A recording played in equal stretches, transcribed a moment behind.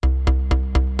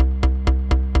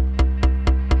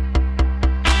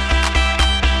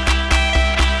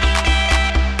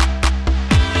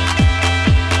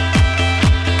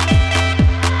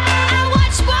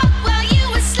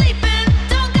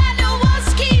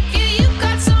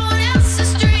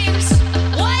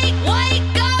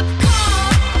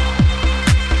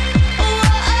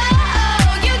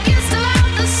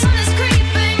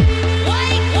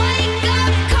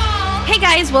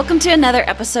welcome to another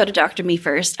episode of Dr. Me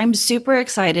First. I'm super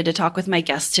excited to talk with my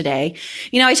guest today.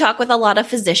 I talk with a lot of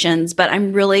physicians, but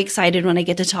I'm really excited when I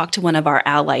get to talk to one of our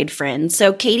allied friends.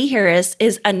 So Catie Harris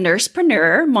is a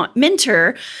nursepreneur,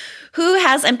 mentor, who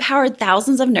has empowered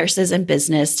thousands of nurses in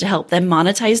business to help them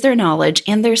monetize their knowledge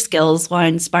and their skills while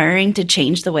inspiring to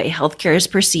change the way healthcare is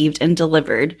perceived and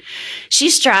delivered. She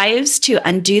strives to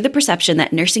undo the perception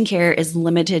that nursing care is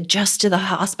limited just to the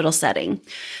hospital setting.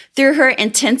 Through her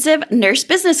intensive nurse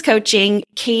business coaching,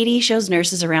 Catie shows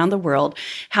nurses around the world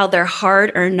how their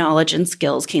hard-earned knowledge and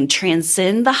skills can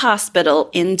transcend the hospital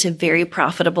into very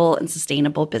profitable and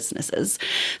sustainable businesses.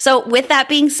 So with that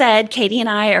being said, Catie and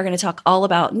I are going to talk all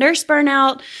about nurse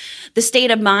burnout, the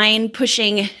state of mind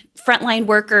pushing frontline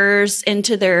workers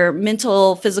into their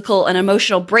mental, physical, and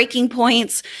emotional breaking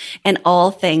points, and all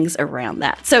things around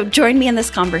that. So join me in this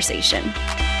conversation.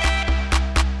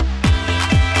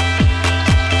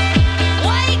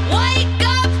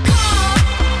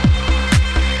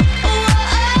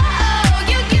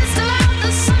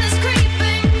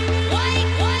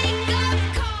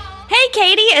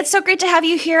 Catie, it's so great to have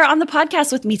you here on the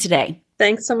podcast with me today.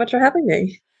 Thanks so much for having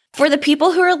me. For the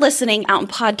people who are listening out in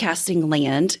podcasting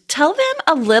land, tell them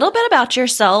a little bit about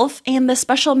yourself and the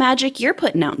special magic you're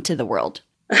putting out into the world.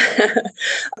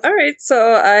 All right.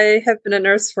 So I have been a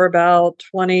nurse for about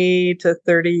 20 to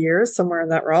 30 years, somewhere in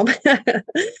that realm.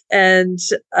 And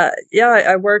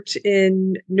I worked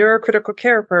in neurocritical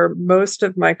care for most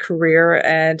of my career,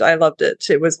 and I loved it.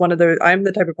 It was one of those, I'm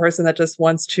the type of person that just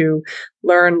wants to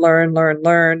learn.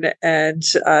 And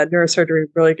neurosurgery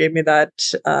really gave me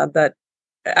that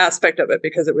aspect of it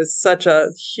because it was such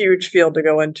a huge field to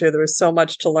go into. There was so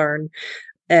much to learn.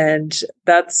 And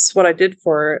that's what I did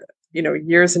for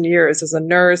years and years as a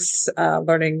nurse,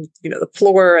 learning, the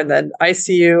floor and then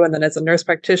ICU. And then as a nurse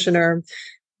practitioner,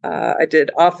 I did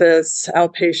office,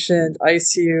 outpatient,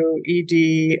 ICU,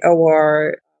 ED,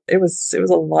 OR. It was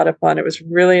a lot of fun. It was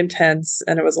really intense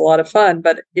and it was a lot of fun.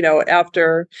 But,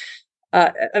 after,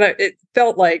 it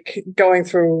felt like going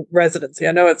through residency.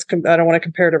 I know I don't want to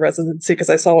compare to residency because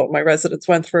I saw what my residents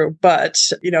went through, but,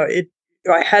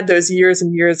 I had those years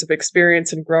and years of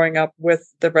experience in growing up with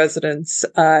the residents.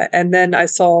 And then I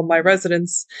saw my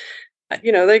residents,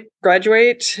 they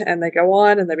graduate and they go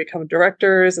on and they become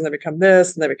directors and they become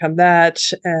this and they become that.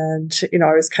 And,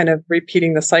 I was kind of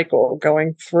repeating the cycle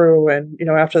going through. And,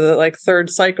 after the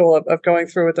third cycle of going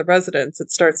through with the residents,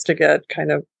 it starts to get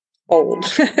kind of old.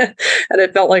 And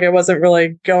it felt like I wasn't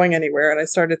really going anywhere. And I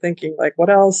started thinking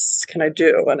what else can I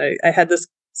do? And I had this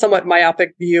somewhat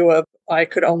myopic view of I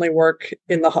could only work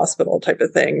in the hospital type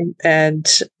of thing. And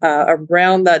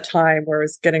around that time where I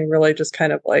was getting really just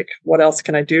kind of what else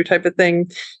can I do type of thing,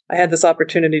 I had this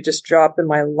opportunity just drop in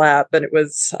my lap, and it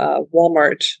was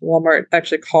Walmart. Walmart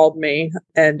actually called me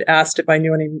and asked if I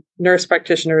knew any nurse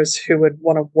practitioners who would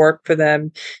want to work for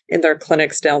them in their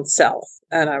clinics down south.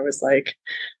 And I was like,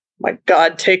 my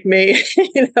God, take me,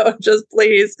 just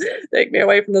please take me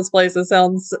away from this place. It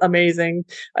sounds amazing.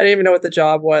 I didn't even know what the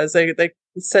job was. They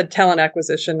said talent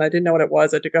acquisition. I didn't know what it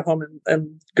was. I had to go home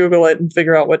and Google it and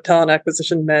figure out what talent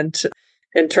acquisition meant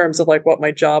in terms of what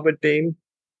my job would be.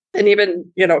 And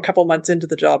even, a couple months into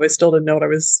the job, I still didn't know what I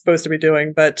was supposed to be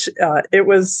doing, but it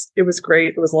was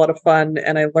great. It was a lot of fun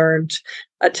and I learned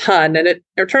a ton. And it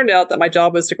turned out that my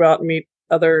job was to go out and meet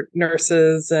other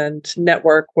nurses and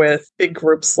network with big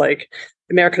groups like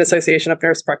the American Association of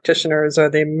Nurse Practitioners or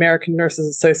the American Nurses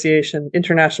Association,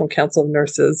 International Council of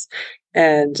Nurses.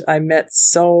 And I met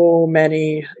so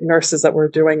many nurses that were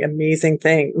doing amazing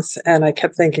things. And I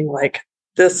kept thinking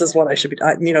this is what I should be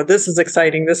doing. This is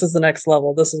exciting. This is the next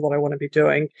level. This is what I want to be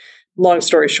doing. Long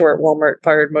story short, Walmart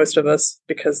fired most of us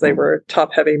because they were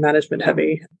top heavy, management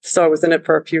heavy. So I was in it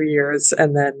for a few years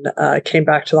and then came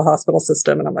back to the hospital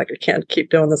system. And I'm like, I can't keep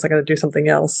doing this. I got to do something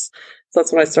else. So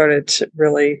that's when I started to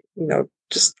really,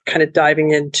 just kind of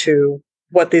diving into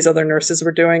what these other nurses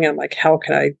were doing. And I'm like, how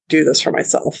can I do this for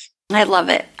myself? I love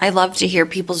it. I love to hear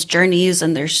people's journeys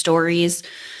and their stories.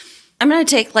 I'm going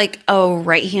to take a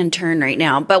right-hand turn right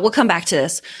now, but we'll come back to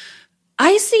this.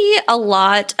 I see a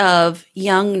lot of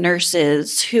young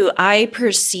nurses who I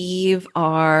perceive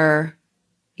are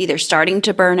either starting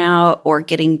to burn out or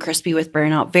getting crispy with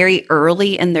burnout very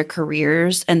early in their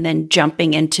careers and then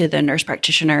jumping into the nurse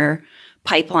practitioner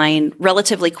pipeline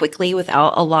relatively quickly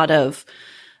without a lot of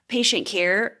patient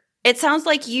care. It sounds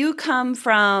like you come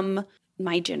from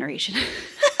my generation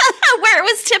where it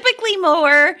was typically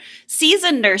more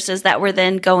seasoned nurses that were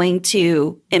then going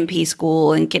to NP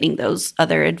school and getting those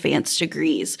other advanced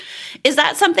degrees. Is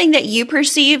that something that you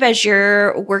perceive as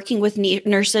you're working with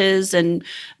nurses and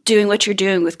doing what you're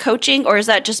doing with coaching, or is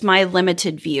that just my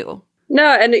limited view? No,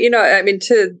 and I mean,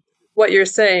 to what you're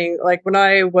saying, like when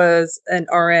I was an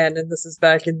RN, and this is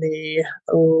back in the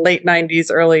late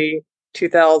 90s, early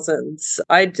 2000s,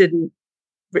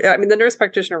 the nurse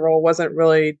practitioner role wasn't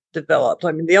really developed.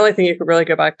 I mean, the only thing you could really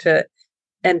go back to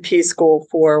NP school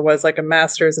for was like a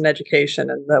master's in education,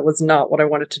 and that was not what I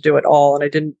wanted to do at all. And I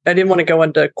didn't want to go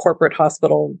into corporate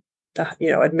hospital,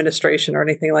 administration or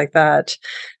anything like that.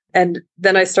 And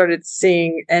then I started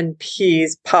seeing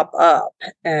NPs pop up,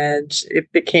 and it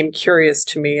became curious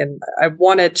to me. And I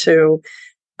wanted to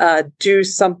do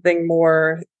something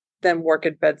more than work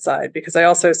at bedside, because I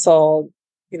also saw,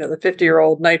 the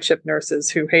 50-year-old night shift nurses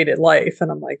who hated life.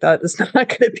 And I'm like, that is not going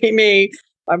to be me.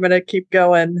 I'm going to keep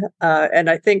going. And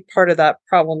I think part of that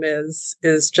problem is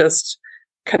just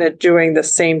kind of doing the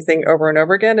same thing over and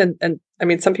over again. And I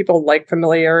mean, some people like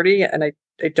familiarity, and I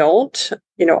don't.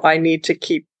 I need to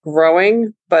keep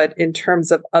growing. But in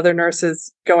terms of other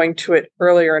nurses going to it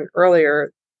earlier and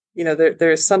earlier,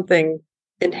 there's something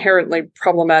inherently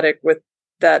problematic with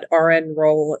that RN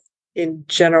role in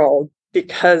general,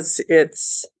 because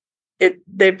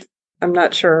I'm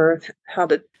not sure how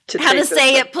to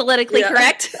say it politically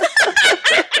correct.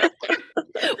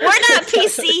 We're not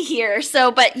PC here,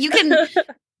 but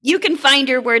you can find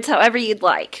your words however you'd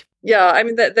like. Yeah, I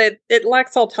mean that it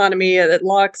lacks autonomy. It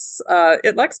lacks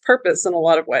purpose in a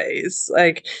lot of ways.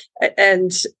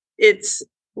 And it's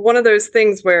one of those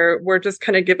things where we're just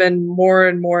kind of given more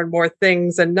and more and more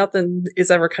things, and nothing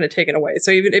is ever kind of taken away.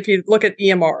 So even if you look at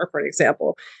EMR, for an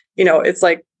example, it's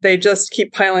like they just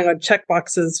keep piling on check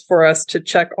boxes for us to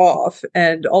check off.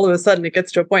 And all of a sudden it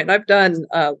gets to a point, and I've done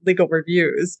legal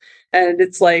reviews, and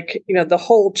it's like, the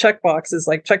whole checkbox is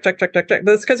like, check, check, check, check, check.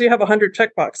 That's because you have 100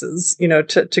 check boxes,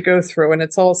 to go through. And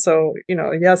it's also,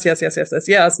 yes, yes, yes, yes, yes,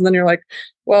 yes. And then you're like,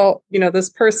 well, this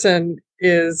person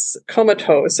is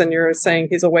comatose, and you're saying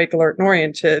he's awake, alert, and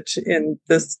oriented in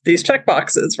these check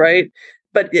boxes, right?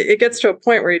 But it gets to a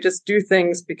point where you just do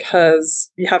things because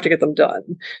you have to get them done.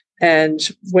 And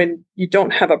when you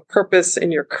don't have a purpose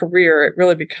in your career, it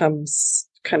really becomes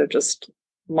kind of just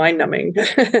mind-numbing.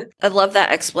 I love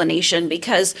that explanation,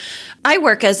 because I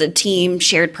work as a team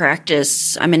shared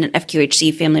practice. I'm in an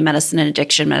FQHC, family medicine and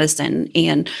addiction medicine,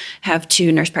 and have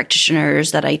 2 nurse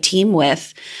practitioners that I team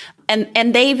with.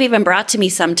 And they've even brought to me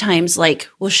sometimes like,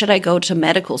 well, should I go to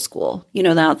medical school?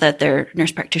 Now that they're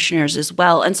nurse practitioners as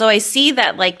well. And so I see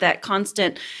that like that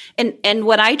constant, and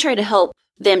what I try to help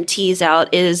them tease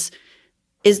out is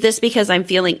this because I'm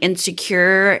feeling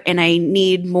insecure and I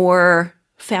need more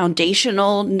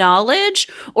foundational knowledge?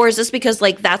 Or is this because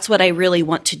like, that's what I really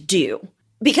want to do?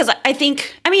 Because I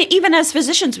think, even as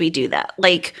physicians, we do that.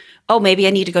 Like, oh, maybe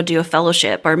I need to go do a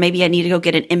fellowship, or maybe I need to go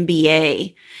get an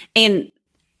MBA. And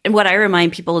what I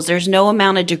remind people is there's no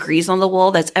amount of degrees on the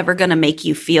wall that's ever going to make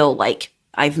you feel like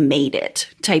I've made it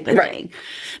type of thing.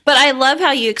 But I love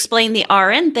how you explain the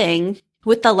RN thing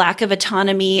with the lack of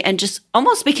autonomy and just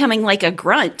almost becoming like a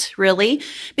grunt, really.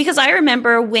 Because I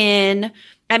remember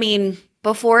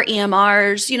before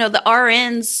EMRs, the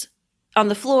RNs on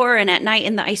the floor and at night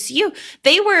in the ICU,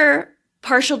 they were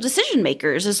partial decision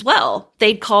makers as well.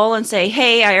 They'd call and say,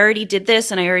 hey, I already did this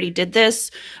and I already did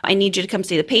this. I need you to come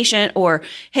see the patient. Or,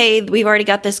 hey, we've already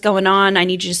got this going on. I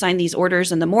need you to sign these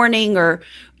orders in the morning. Or,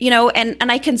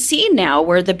 and I can see now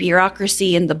where the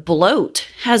bureaucracy and the bloat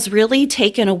has really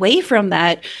taken away from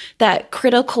that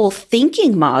critical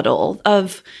thinking model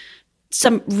of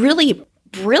some really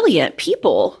brilliant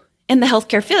people in the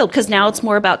healthcare field, because now it's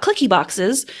more about clicky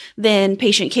boxes than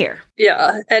patient care.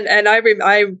 Yeah. And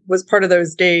I was part of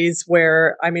those days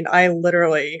where, I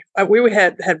literally, we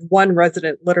had one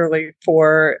resident literally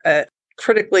for a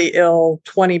critically ill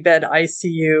 20-bed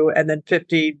ICU and then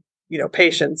 50,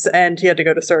 patients, and he had to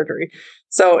go to surgery.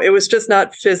 So it was just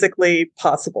not physically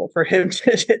possible for him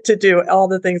to do all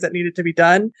the things that needed to be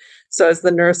done. So as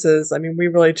the nurses, we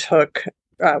really took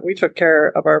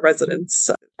care of our residents,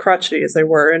 crotchety as they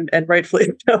were, and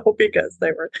rightfully so, because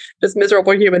they were just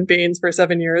miserable human beings for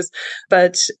 7 years.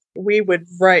 But we would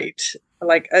write,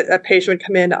 like a patient would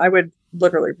come in, I would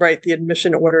literally write the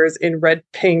admission orders in red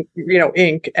pink,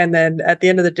 ink. And then at the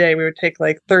end of the day, we would take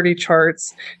like 30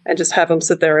 charts and just have them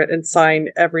sit there and sign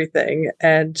everything.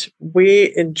 And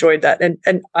we enjoyed that.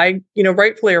 And I,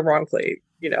 rightfully or wrongfully,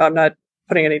 I'm not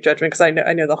putting any judgment, because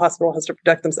I know the hospital has to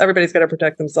protect them. Everybody's got to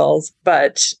protect themselves.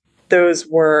 But those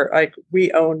were like,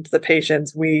 we owned the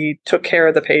patients. We took care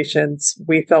of the patients.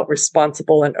 We felt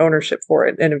responsible and ownership for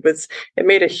it. And it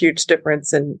made a huge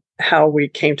difference in how we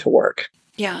came to work.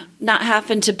 Yeah. Not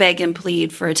having to beg and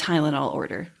plead for a Tylenol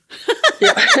order.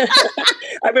 Yeah.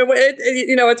 I mean,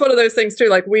 it's one of those things too.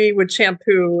 Like we would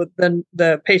shampoo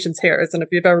the patient's hairs, and if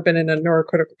you've ever been in a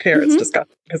neurocritical care, it's Mm-hmm.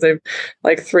 disgusting because they've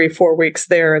like 3-4 weeks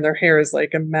there, and their hair is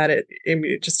like a matted.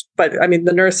 But I mean,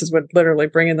 the nurses would literally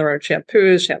bring in their own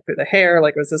shampoos, shampoo the hair.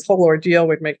 Like it was this whole ordeal.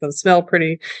 We'd make them smell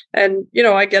pretty, and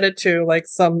I get it too. Like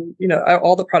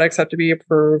all the products have to be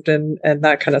approved and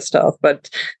that kind of stuff, but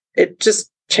it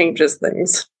just changes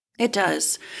things. It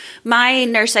does. My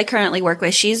nurse I currently work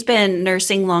with, she's been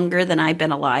nursing longer than I've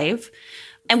been alive.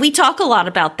 And we talk a lot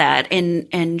about that.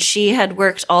 And she had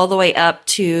worked all the way up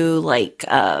to like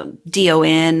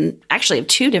DON, actually of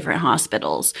 2 different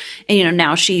hospitals. And,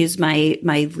 now she's my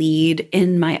lead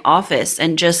in my office.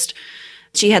 And just,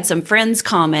 she had some friends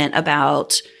comment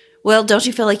about, well, don't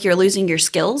you feel like you're losing your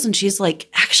skills? And she's like,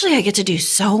 actually, I get to do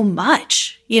so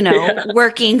much,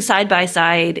 working side by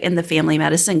side in the family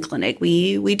medicine clinic.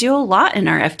 We do a lot in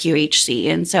our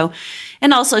FQHC.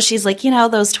 And also she's like,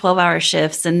 those 12-hour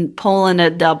shifts and pulling a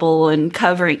double and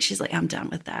covering, she's like, I'm done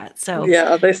with that. So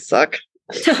yeah, they suck.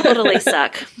 Totally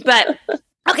suck. But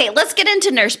okay, let's get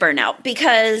into nurse burnout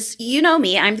because you know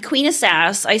me, I'm the queen of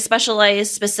sass. I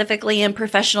specialize specifically in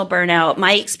professional burnout.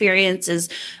 My experience is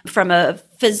from a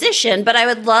physician, but I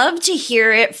would love to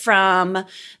hear it from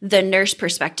the nurse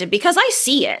perspective because I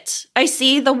see it. I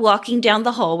see the walking down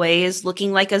the hallways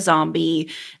looking like a zombie,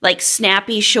 like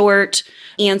snappy, short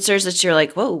answers that you're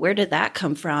like, whoa, where did that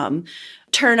come from?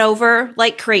 Turnover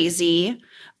like crazy.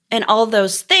 And all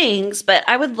those things, but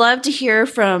I would love to hear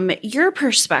from your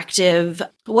perspective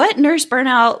what nurse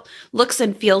burnout looks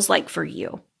and feels like for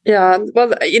you. Yeah,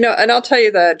 well, and I'll tell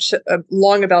you that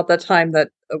long about that time that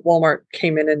Walmart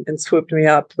came in and swooped me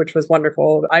up, which was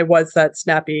wonderful. I was that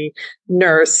snappy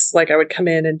nurse. Like I would come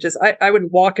in and just, I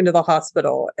would walk into the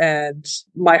hospital and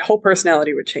my whole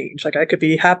personality would change. Like I could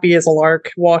be happy as a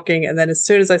lark walking. And then as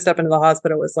soon as I step into the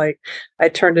hospital, it was like, I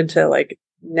turned into like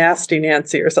nasty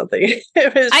Nancy or something.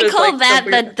 I call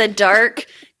that the dark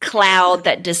cloud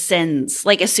that descends.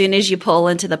 Like as soon as you pull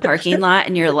into the parking lot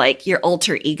and you're like, your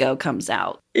alter ego comes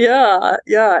out. Yeah.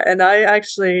 And I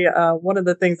actually, one of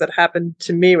the things that happened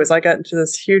to me was I got into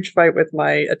this huge fight with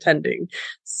my attending.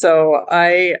 So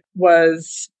I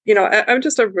was, I'm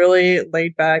just a really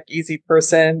laid back, easy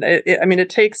person. It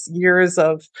takes years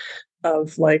of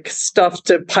like stuff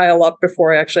to pile up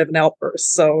before I actually have an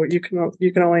outburst. So you can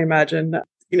only imagine,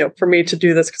 for me to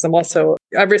do this, because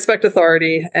I respect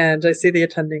authority and I see the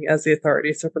attending as the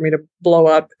authority. So for me to blow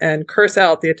up and curse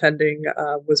out the attending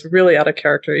was really out of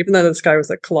character, even though this guy was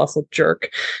a colossal jerk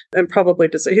and probably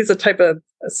he's a type of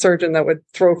surgeon that would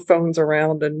throw phones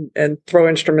around and throw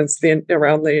instruments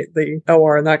around the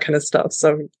OR and that kind of stuff.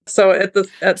 So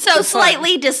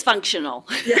slightly dysfunctional.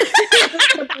 Yeah,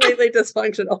 completely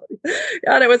dysfunctional.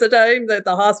 And it was a time that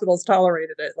the hospitals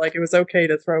tolerated it. Like it was okay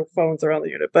to throw phones around the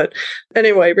unit. But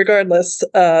anyway, regardless,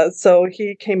 so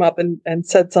he came up and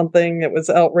said something that was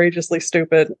outrageously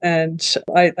stupid. And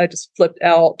I just flipped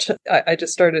out. I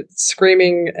just started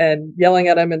screaming and yelling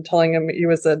at him and telling him he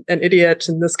was an idiot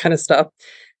and this kind of stuff.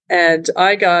 And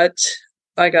I got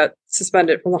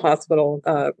suspended from the hospital.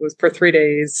 It was for 3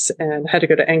 days and had to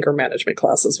go to anger management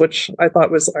classes, which I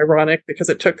thought was ironic because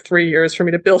it took 3 years for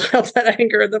me to build up that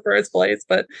anger in the first place.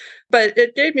 But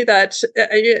it gave me that.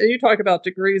 You talk about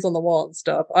degrees on the wall and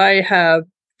stuff. I have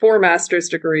 4 master's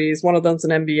degrees. One of them's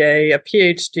an MBA, a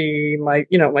PhD, my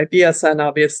BSN,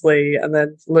 obviously, and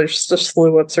then there's a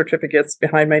slew of certificates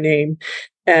behind my name.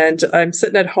 And I'm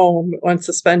sitting at home on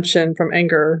suspension from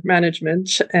anger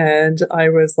management. And I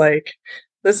was like,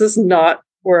 this is not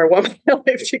where I want my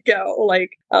life to go. Like,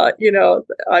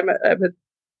 I'm a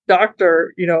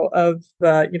doctor, of,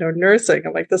 nursing.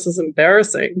 I'm like, this is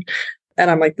embarrassing.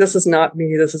 And I'm like, this is not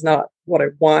me. This is not what I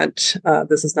want.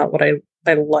 This is not what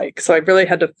I like. So I really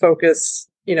had to focus,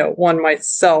 on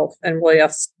myself and really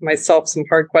ask myself some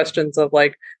hard questions of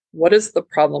like, what is the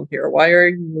problem here? Why are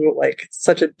you like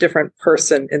such a different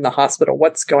person in the hospital?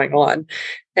 What's going on?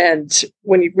 And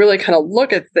when you really kind of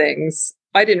look at things,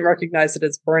 I didn't recognize it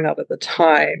as burnout at the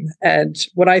time. And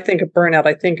when I think of burnout,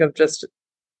 I think of just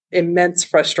immense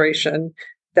frustration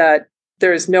that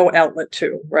there is no outlet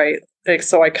to, right? Like,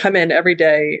 so I come in every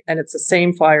day and it's the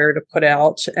same fire to put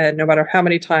out. And no matter how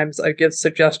many times I give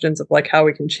suggestions of like how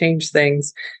we can change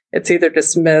things, it's either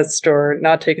dismissed or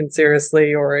not taken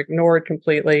seriously or ignored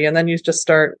completely. And then you just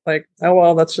start like, oh,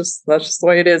 well, that's just the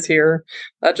way it is here.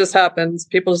 That just happens.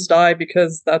 People just die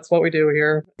because that's what we do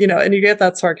here. And you get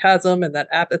that sarcasm and that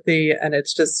apathy, and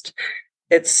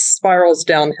it spirals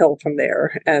downhill from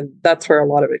there. And that's where a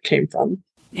lot of it came from.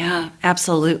 Yeah,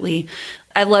 absolutely.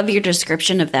 I love your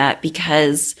description of that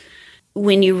because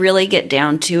when you really get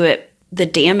down to it, the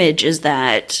damage is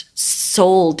that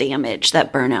soul damage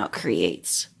that burnout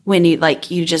creates when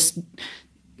you just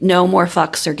no more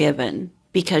fucks are given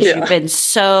because you've been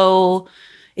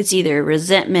it's either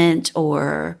resentment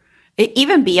or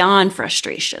even beyond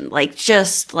frustration,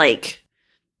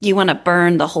 you want to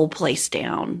burn the whole place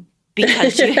down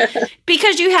because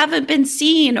you haven't been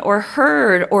seen or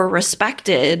heard or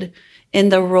respected in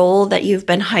the role that you've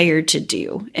been hired to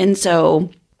do. And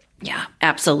so, yeah,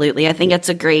 absolutely. I think it's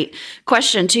a great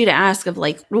question too to ask of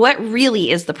what really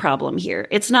is the problem here?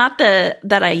 It's not that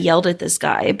I yelled at this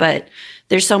guy, but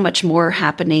there's so much more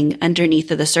happening underneath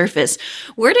of the surface.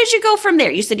 Where did you go from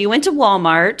there? You said you went to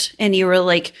Walmart and you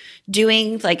were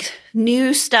doing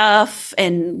new stuff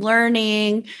and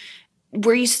learning.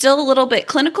 Were you still a little bit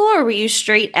clinical or were you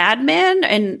straight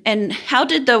admin? And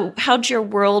how'd your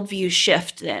worldview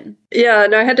shift then? Yeah,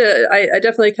 no, I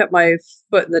definitely kept my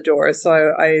foot in the door.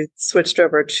 So I switched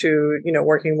over to,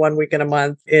 working 1 week in a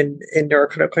month in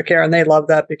neurocritical care. And they loved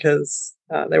that because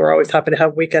they were always happy to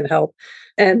have weekend help.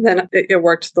 And then it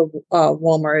worked the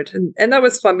Walmart. And that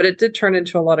was fun, but it did turn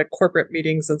into a lot of corporate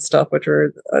meetings and stuff, which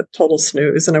were a total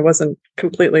snooze. And I wasn't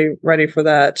completely ready for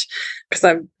that because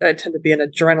I tend to be an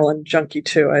adrenaline junkie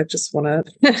too. I just want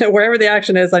to, wherever the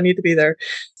action is, I need to be there.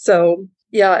 So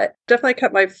yeah, I definitely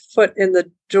kept my foot in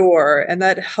the door and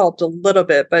that helped a little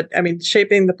bit. But I mean,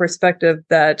 shaping the perspective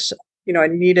that, I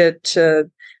needed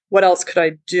to, what else could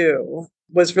I do?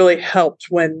 Was really helped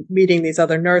when meeting these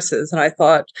other nurses. And I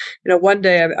thought, one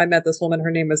day I met this woman, her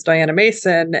name was Diana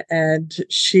Mason, and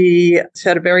she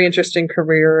had a very interesting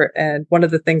career. And one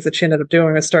of the things that she ended up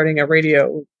doing was starting a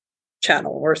radio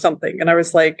channel or something. And I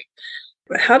was like,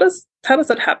 how does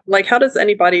that happen? How does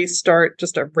anybody start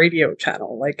just a radio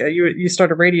channel? You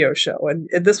start a radio show. And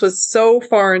this was so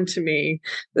foreign to me,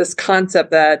 this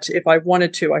concept that if I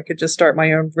wanted to, I could just start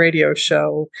my own radio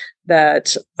show,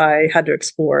 that I had to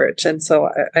explore it. And so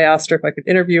I asked her if I could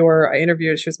interview her. I interviewed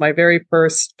her. She was my very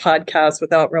first podcast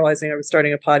without realizing I was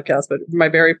starting a podcast, but my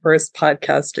very first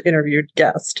podcast interviewed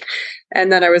guest.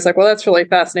 And then I was like, well, that's really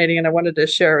fascinating. And I wanted to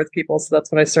share it with people. So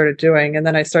that's what I started doing. And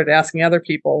then I started asking other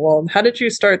people, well, how did you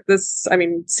start this?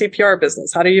 CPR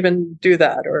business. How do you even do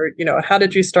that? Or, how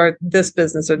did you start this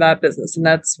business or that business? And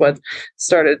that's what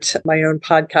started my own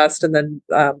podcast. And then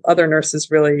other nurses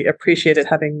really appreciated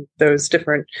having those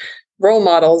different role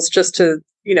models just to,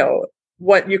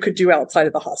 what you could do outside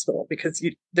of the hospital, because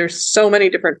there's so many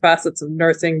different facets of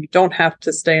nursing. You don't have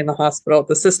to stay in the hospital.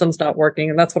 The system's not working.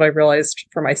 And that's what I realized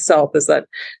for myself, is that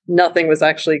nothing was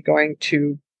actually going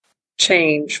to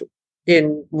change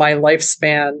in my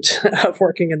lifespan of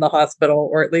working in the hospital,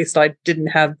 or at least I didn't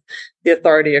have the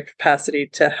authority or capacity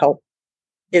to help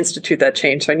institute that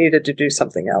change. So I needed to do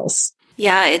something else.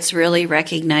 Yeah, it's really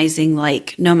recognizing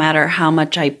no matter how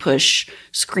much I push,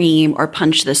 scream, or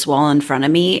punch this wall in front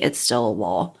of me, it's still a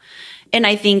wall. And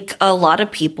I think a lot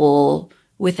of people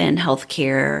within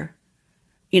healthcare,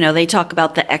 they talk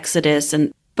about the exodus,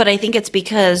 but I think it's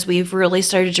because we've really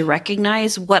started to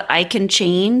recognize what I can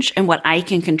change and what I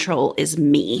can control is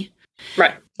me.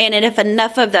 Right. And if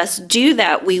enough of us do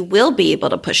that, we will be able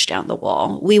to push down the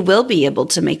wall. We will be able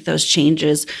to make those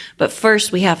changes. But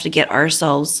first, we have to get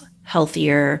ourselves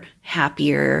healthier,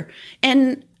 happier.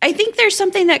 And I think there's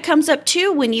something that comes up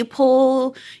too when you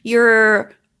pull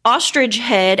your ostrich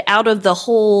head out of the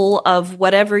hole of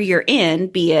whatever you're in,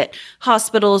 be it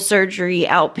hospital, surgery,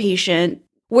 outpatient,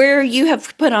 where you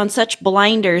have put on such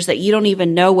blinders that you don't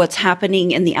even know what's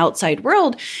happening in the outside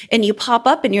world. And you pop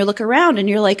up and you look around and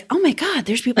you're like, oh my God,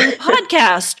 there's people who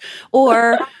podcast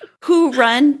or who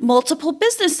run multiple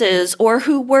businesses or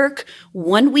who work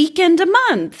one weekend a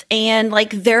month and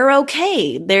they're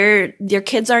okay. Their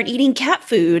kids aren't eating cat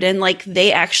food and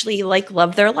they actually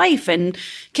love their life and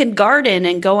can garden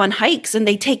and go on hikes and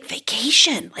they take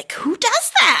vacation. Who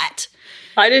does that?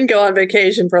 I didn't go on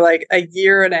vacation for a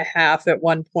year and a half at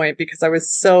one point because I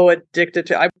was so addicted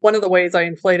to it. One of the ways I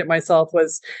inflated myself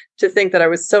was to think that I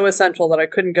was so essential that I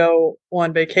couldn't go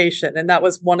on vacation. And that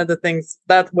was one of the things,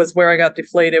 that was where I got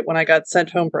deflated when I got sent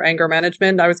home for anger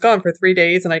management. I was gone for 3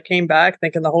 days and I came back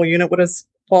thinking the whole unit would have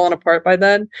fallen apart by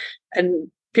then.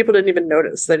 And people didn't even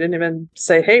notice. They didn't even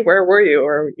say, hey, where were you?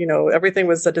 Or, everything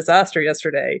was a disaster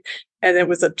yesterday. And it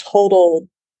was a total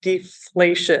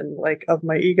deflation of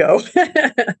my ego.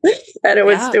 And it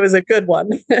was a good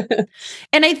one.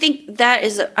 And I think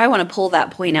I want to pull that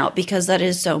point out because that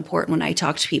is so important when I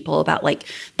talk to people about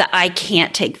that I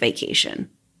can't take vacation.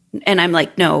 And I'm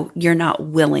like, no, you're not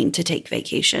willing to take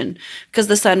vacation because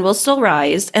the sun will still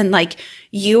rise. And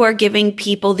you are giving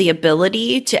people the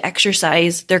ability to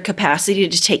exercise their capacity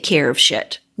to take care of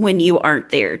shit when you aren't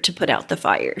there to put out the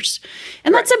fires.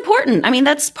 And Right. that's important. I mean,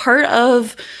 that's part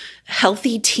of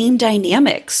healthy team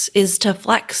dynamics, is to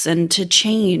flex and to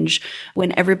change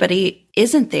when everybody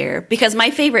isn't there. Because my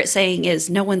favorite saying is,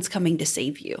 no one's coming to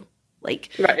save you. Like,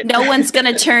 Right. no one's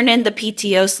going to turn in the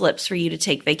PTO slips for you to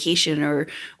take vacation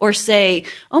or say,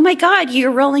 oh my God,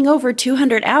 you're rolling over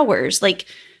 200 hours. Like,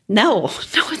 no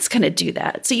one's going to do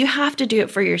that. So you have to do it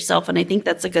for yourself. And I think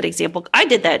that's a good example. I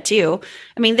did that too.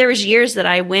 I mean, there was years that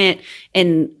I went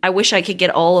and I wish I could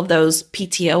get all of those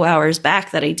PTO hours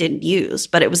back that I didn't use,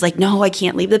 but it was like, no, I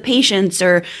can't leave the patients,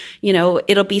 or,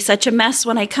 it'll be such a mess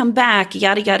when I come back,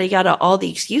 yada, yada, yada, all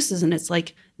the excuses. And it's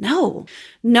like, no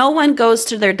one goes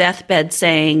to their deathbed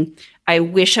saying, I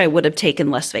wish I would have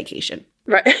taken less vacation.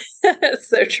 Right. It's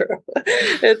so true.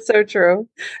 It's so true.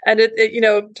 And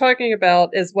talking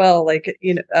about as well, like,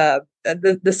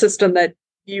 the system that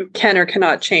you can or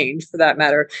cannot change, for that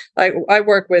matter. I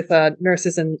work with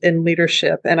nurses in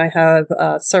leadership, and I have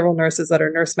several nurses that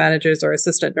are nurse managers or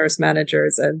assistant nurse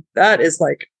managers. And that is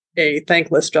like a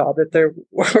thankless job. If there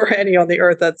were any on the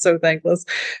earth, that's so thankless,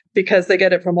 because they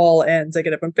get it from all ends. They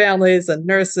get it from families and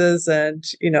nurses and,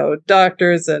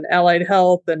 doctors and allied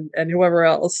health and whoever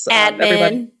else.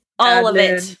 Admin, all of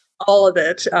it. All of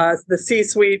it. The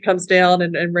C-suite comes down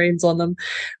and rains on them.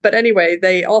 But anyway,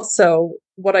 they also,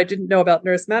 what I didn't know about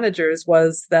nurse managers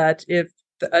was that if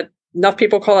enough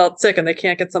people call out sick and they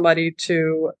can't get somebody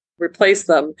to replace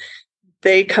them,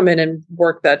 they come in and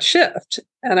work that shift.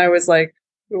 And I was like,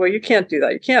 well, you can't do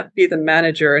that. You can't be the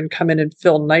manager and come in and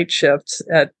fill night shifts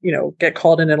get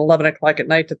called in at 11 o'clock at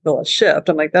night to fill a shift.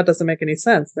 I'm like, that doesn't make any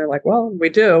sense. They're like, well, we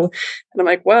do. And I'm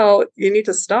like, well, you need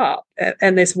to stop.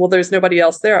 And they said, well, there's nobody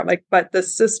else there. I'm like, but the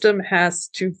system has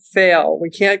to fail. We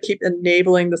can't keep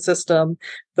enabling the system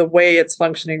the way it's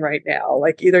functioning right now.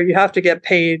 Like, either you have to get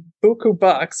paid buku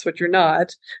bucks, which you're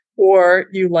not, or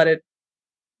you let it,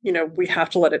 we have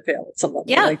to let it fail at some level.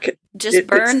 Yeah. Like, just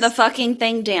burn the fucking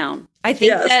thing down. I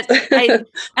think that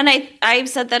I've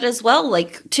said that as well,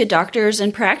 like, to doctors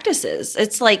and practices.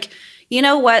 It's like, you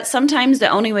know what? Sometimes the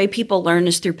only way people learn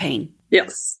is through pain.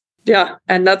 Yes. Yeah.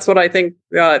 And that's what I think,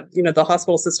 the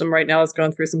hospital system right now is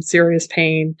going through some serious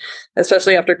pain,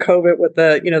 especially after COVID, with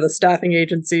the staffing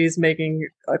agencies making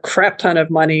a crap ton of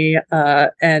money,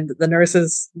 and the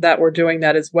nurses that were doing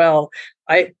that as well.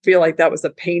 I feel like that was a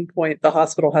pain point the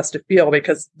hospital has to feel,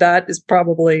 because that is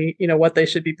probably, what they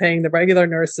should be paying the regular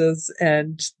nurses,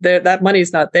 and that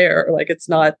money's not there. Like, it's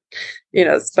not,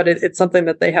 but it's something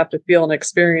that they have to feel and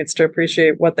experience to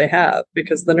appreciate what they have,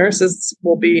 because the nurses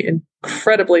will be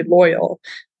incredibly loyal.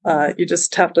 You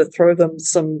just have to throw them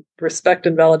some respect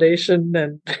and validation,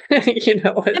 and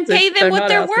and pay them what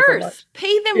they're worth.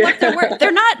 Pay them what they're worth.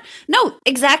 They're not. No,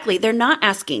 exactly. They're not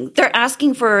asking. They're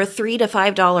asking for a $3 to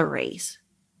 $5 raise.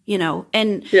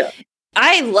 And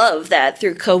I love that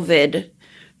through COVID,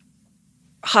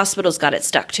 hospitals got it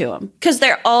stuck to them, because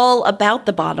they're all about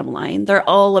the bottom line. They're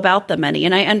all about the money.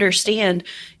 And I understand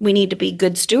we need to be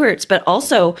good stewards, but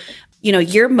also,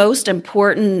 your most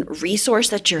important resource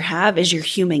that you have is your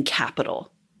human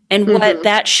capital. And what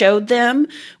that showed them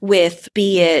with,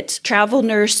 be it travel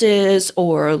nurses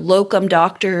or locum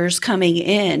doctors coming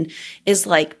in, is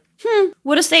like,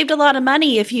 would have saved a lot of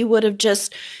money if you would have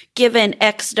just given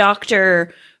X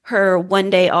doctor her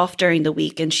one day off during the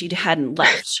week and she hadn't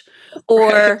left.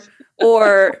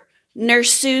 Or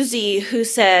Nurse Susie, who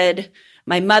said,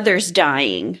 my mother's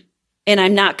dying and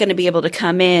I'm not going to be able to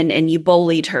come in, and you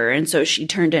bullied her. And so she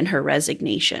turned in her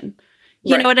resignation.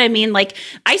 You know what I mean? Like,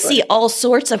 I see all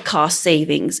sorts of cost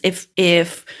savings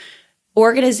if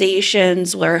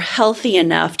organizations were healthy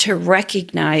enough to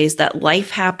recognize that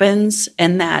life happens,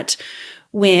 and that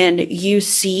when you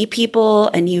see people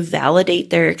and you validate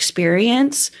their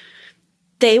experience,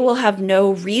 they will have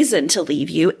no reason to leave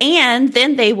you. And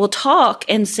then they will talk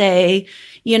and say,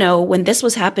 when this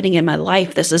was happening in my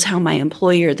life, this is how my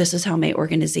employer, this is how my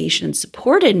organization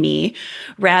supported me,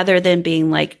 rather than being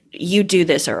like, you do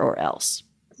this or else.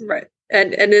 Right.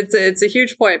 And it's a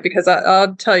huge point, because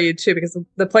I'll tell you too, because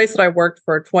the place that I worked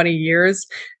for 20 years,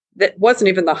 that wasn't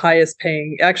even the highest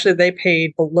paying. Actually, they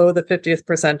paid below the 50th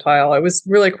percentile. It was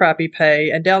really crappy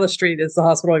pay. And down the street is the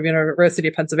Hospital of University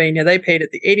of Pennsylvania. They paid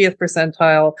at the 80th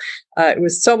percentile. It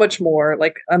was so much more.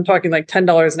 Like, I'm talking like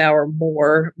 $10 an hour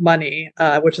more money,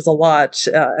 which is a lot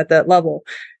at that level.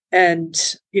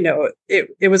 And,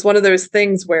 it was one of those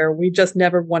things where we just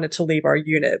never wanted to leave our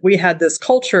unit. We had this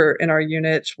culture in our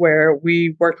unit where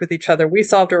we worked with each other. We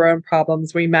solved our own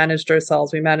problems. We managed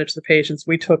ourselves. We managed the patients.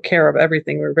 We took care of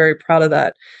everything. We were very proud of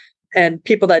that. And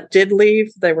people that did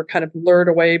leave, they were kind of lured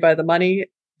away by the money.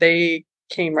 They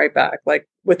came right back. Like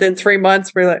within 3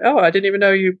 months, we're like, oh, I didn't even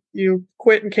know you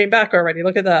quit and came back already.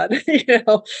 Look at that.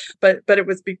 But it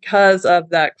was because of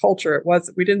that culture.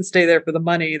 We didn't stay there for the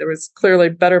money. There was clearly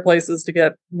better places to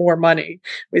get more money.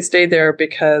 We stayed there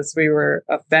because we were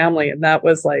a family. And that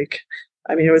was like,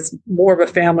 I mean, it was more of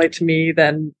a family to me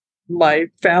than my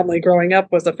family growing up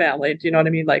was a family. Do you know what I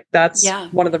mean? Like that's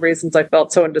one of the reasons I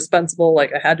felt so indispensable.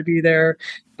 Like I had to be there,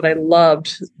 but I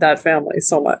loved that family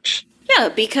so much. Yeah,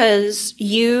 because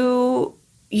you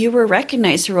were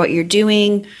recognized for what you're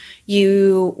doing.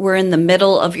 You were in the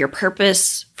middle of your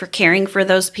purpose for caring for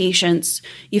those patients.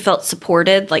 You felt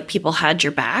supported, like people had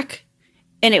your back,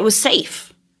 and it was safe.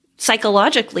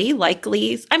 Psychologically,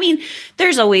 likely. I mean,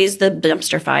 there's always the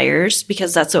dumpster fires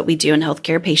because that's what we do in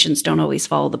healthcare. Patients don't always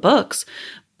follow the books.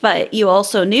 But you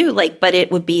also knew, but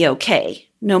it would be okay.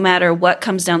 No matter what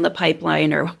comes down the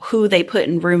pipeline or who they put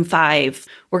in room 5,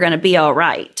 we're going to be all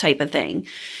right type of thing.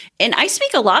 And I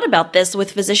speak a lot about this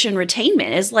with physician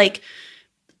retainment is like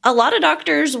a lot of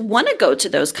doctors want to go to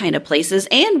those kind of places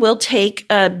and will take,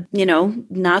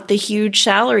 not the huge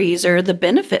salaries or the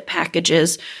benefit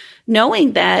packages,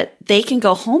 knowing that they can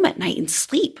go home at night and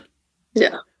sleep.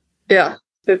 Yeah. Yeah.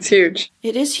 It's huge.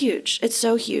 It is huge. It's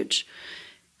so huge.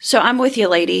 So I'm with you,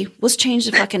 lady. Let's change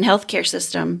the fucking healthcare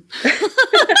system.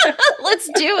 Let's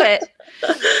do it.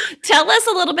 Tell us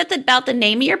a little bit about the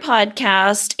name of your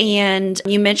podcast. And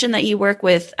you mentioned that you work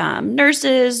with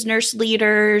nurses, nurse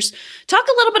leaders. Talk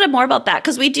a little bit more about that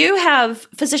because we do have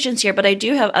physicians here, but I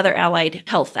do have other allied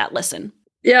health that listen.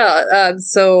 Yeah.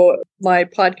 So my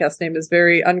podcast name is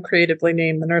very uncreatively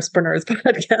named the Nursepreneurs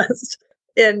Podcast.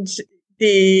 And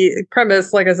the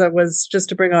premise, like I said, was just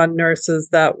to bring on nurses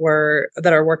that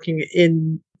are working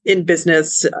in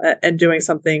business and doing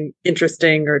something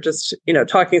interesting or just,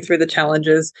 talking through the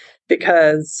challenges,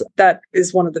 because that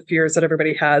is one of the fears that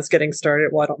everybody has getting started.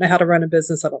 Well, I don't know how to run a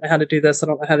business. I don't know how to do this. I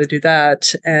don't know how to do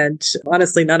that. And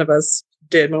honestly, none of us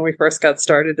did when we first got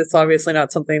started. It's obviously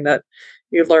not something that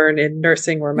you learn in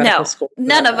nursing or medical school.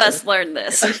 None of us learned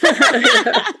this.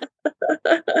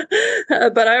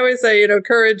 But I always say,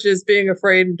 courage is being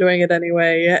afraid and doing it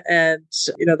anyway. And,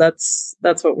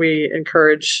 that's what we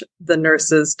encourage the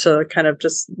nurses to kind of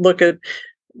just look at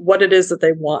what it is that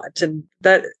they want. And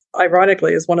that,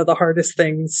 ironically, is one of the hardest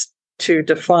things to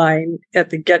define at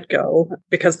the get-go,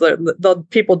 because the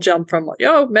people jump from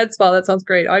med spa, that sounds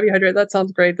great. IV hydrate, that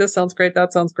sounds great. This sounds great.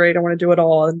 That sounds great. I want to do it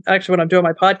all. And actually, when I'm doing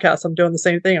my podcast, I'm doing the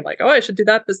same thing. I'm like, I should do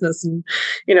that business. And,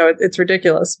 it's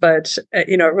ridiculous. But,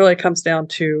 it really comes down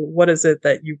to what is it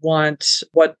that you want?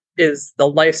 What is the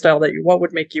lifestyle that you want?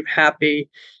 Would make you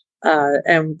happy?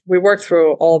 And we work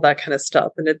through all of that kind of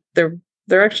stuff. And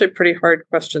they're actually pretty hard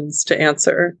questions to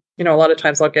answer. A lot of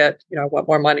times I'll get, I want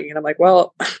more money. And I'm like,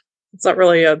 well, that's not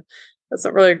really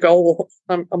a goal.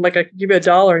 I'm like, I could give you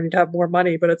 $1 and you'd have more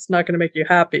money, but it's not going to make you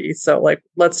happy. So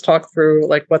let's talk through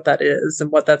what that is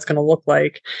and what that's going to look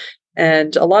like.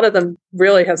 And a lot of them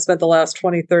really have spent the last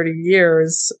 20, 30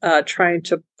 years trying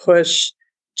to push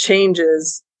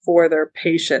changes for their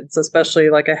patients, especially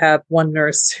I have one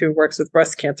nurse who works with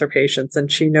breast cancer patients.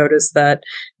 And she noticed that,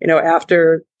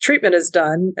 after treatment is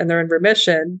done and they're in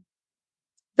remission,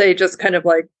 they just kind of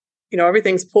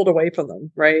everything's pulled away from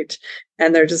them, right?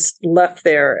 And they're just left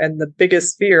there. And the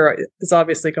biggest fear is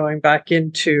obviously going back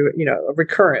into, a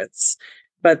recurrence.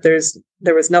 But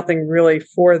there was nothing really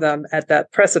for them at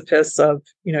that precipice of,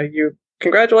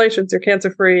 congratulations, you're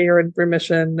cancer-free, you're in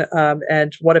remission.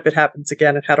 And what if it happens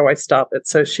again? And how do I stop it?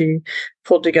 So she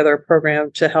pulled together a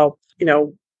program to help,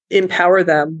 empower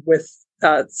them with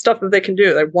stuff that they can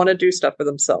do. They want to do stuff for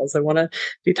themselves. They want to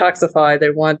detoxify. They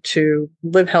want to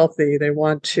live healthy. They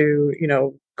want to,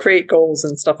 create goals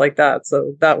and stuff like that.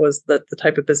 So that was the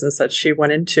type of business that she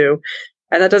went into.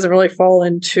 And that doesn't really fall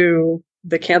into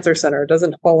the cancer center. It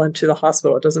doesn't fall into the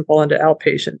hospital. It doesn't fall into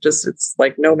outpatient. Just it's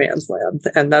like no man's land.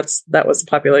 And that was the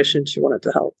population she wanted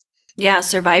to help. Yeah,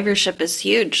 survivorship is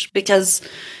huge because,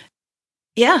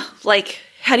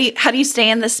 how do you stay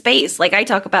in this space? I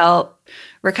talk about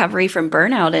recovery from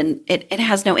burnout, and it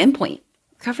has no endpoint.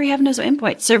 Recovery has no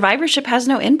endpoint. Survivorship has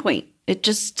no endpoint.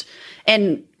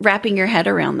 And wrapping your head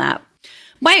around that.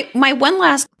 My one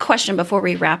last question before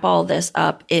we wrap all this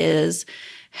up is,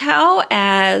 how,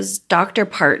 as doctor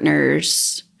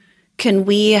partners, can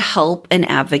we help and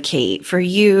advocate for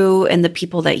you and the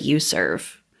people that you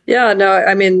serve? Yeah, no,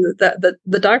 I mean,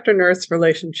 the doctor-nurse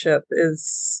relationship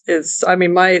is some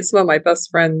of my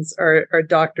best friends are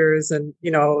doctors and,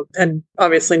 and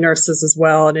obviously nurses as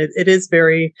well. And it is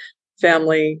very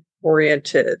family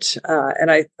oriented.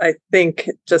 And I think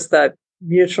just that,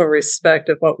 mutual respect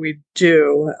of what we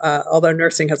do, although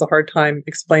nursing has a hard time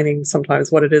explaining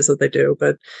sometimes what it is that they do.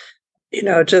 But,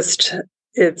 just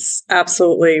it's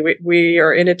absolutely, we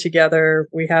are in it together.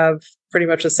 We have pretty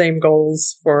much the same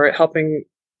goals for helping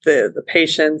the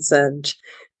patients and,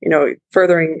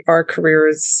 furthering our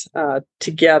careers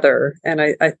together. And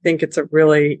I think it's a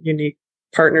really unique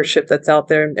partnership that's out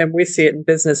there. And we see it in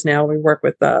business now. We work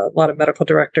with a lot of medical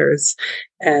directors,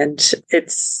 and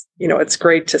it's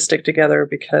great to stick together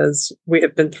because we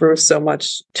have been through so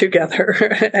much together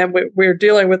and we're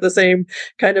dealing with the same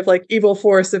kind of like evil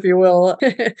force, if you will,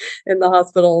 in the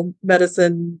hospital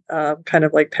medicine kind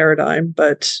of like paradigm.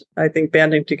 But I think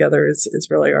banding together is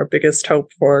really our biggest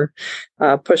hope for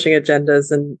pushing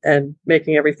agendas and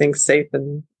making everything safe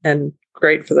and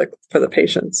great for the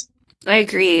patients. I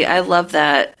agree. I love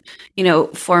that,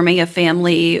 forming a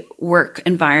family work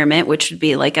environment, which would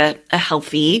be like a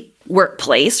healthy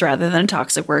workplace rather than a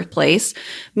toxic workplace.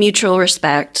 Mutual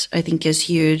respect, I think, is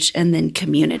huge. And then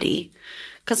community.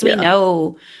 Because we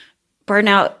know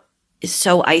burnout is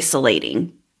so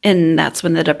isolating. And that's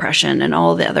when the depression and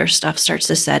all the other stuff starts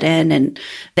to set in. And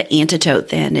the antidote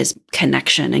then is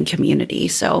connection and community.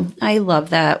 So I love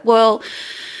that. Well,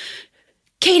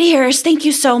 Catie Harris, thank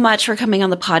you so much for coming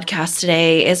on the podcast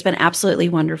today. It's been absolutely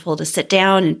wonderful to sit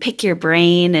down and pick your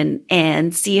brain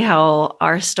and see how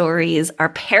our stories are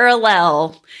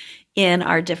parallel in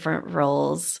our different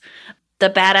roles. The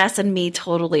badass in me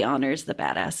totally honors the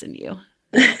badass in you.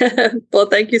 Well,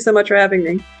 thank you so much for having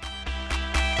me.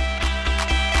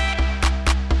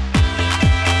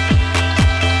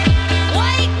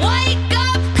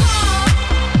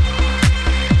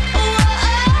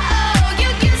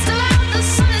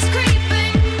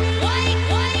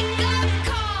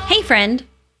 Friend.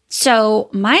 So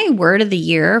my word of the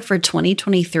year for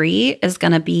 2023 is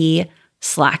going to be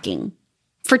slacking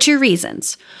for two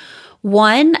reasons.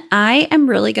 One, I am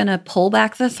really going to pull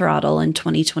back the throttle in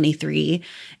 2023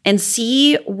 and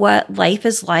see what life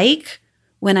is like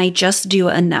when I just do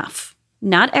enough.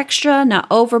 Not extra, not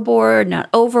overboard, not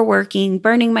overworking,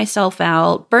 burning myself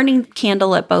out, burning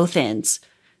candle at both ends.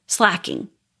 Slacking.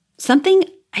 Something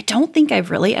I don't think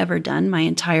I've really ever done my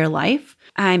entire life.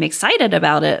 I'm excited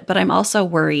about it, but I'm also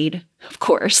worried, of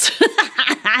course,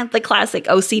 the classic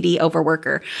OCD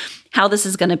overworker, how this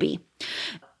is going to be.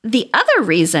 The other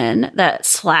reason that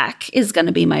slack is going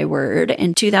to be my word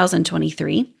in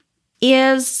 2023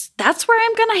 is that's where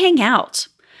I'm going to hang out.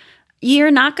 You're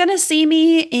not going to see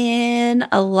me in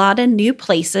a lot of new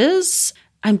places.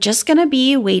 I'm just going to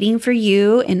be waiting for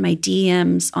you in my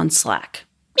DMs on Slack.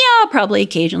 Yeah, I'll probably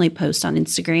occasionally post on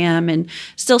Instagram and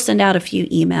still send out a few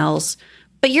emails.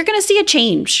 But you're going to see a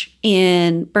change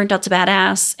in Burnt Out to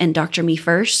Badass and Dr. Me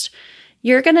First.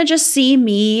 You're going to just see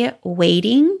me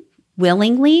waiting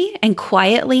willingly and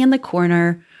quietly in the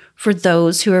corner for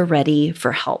those who are ready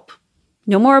for help.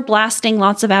 No more blasting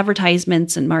lots of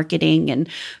advertisements and marketing and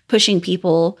pushing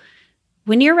people.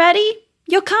 When you're ready,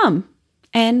 you'll come,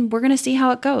 and we're going to see how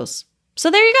it goes.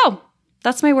 So there you go.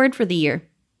 That's my word for the year.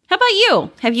 How about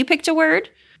you? Have you picked a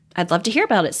word? I'd love to hear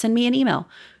about it. Send me an email.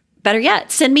 Better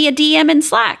yet, send me a DM in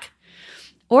Slack.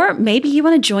 Or maybe you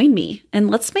want to join me and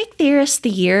let's make this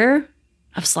the year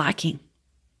of slacking.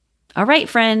 All right,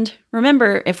 friend.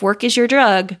 Remember, if work is your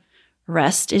drug,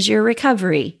 rest is your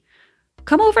recovery.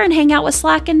 Come over and hang out with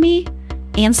Slack and me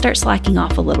and start slacking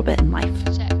off a little bit in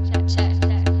life.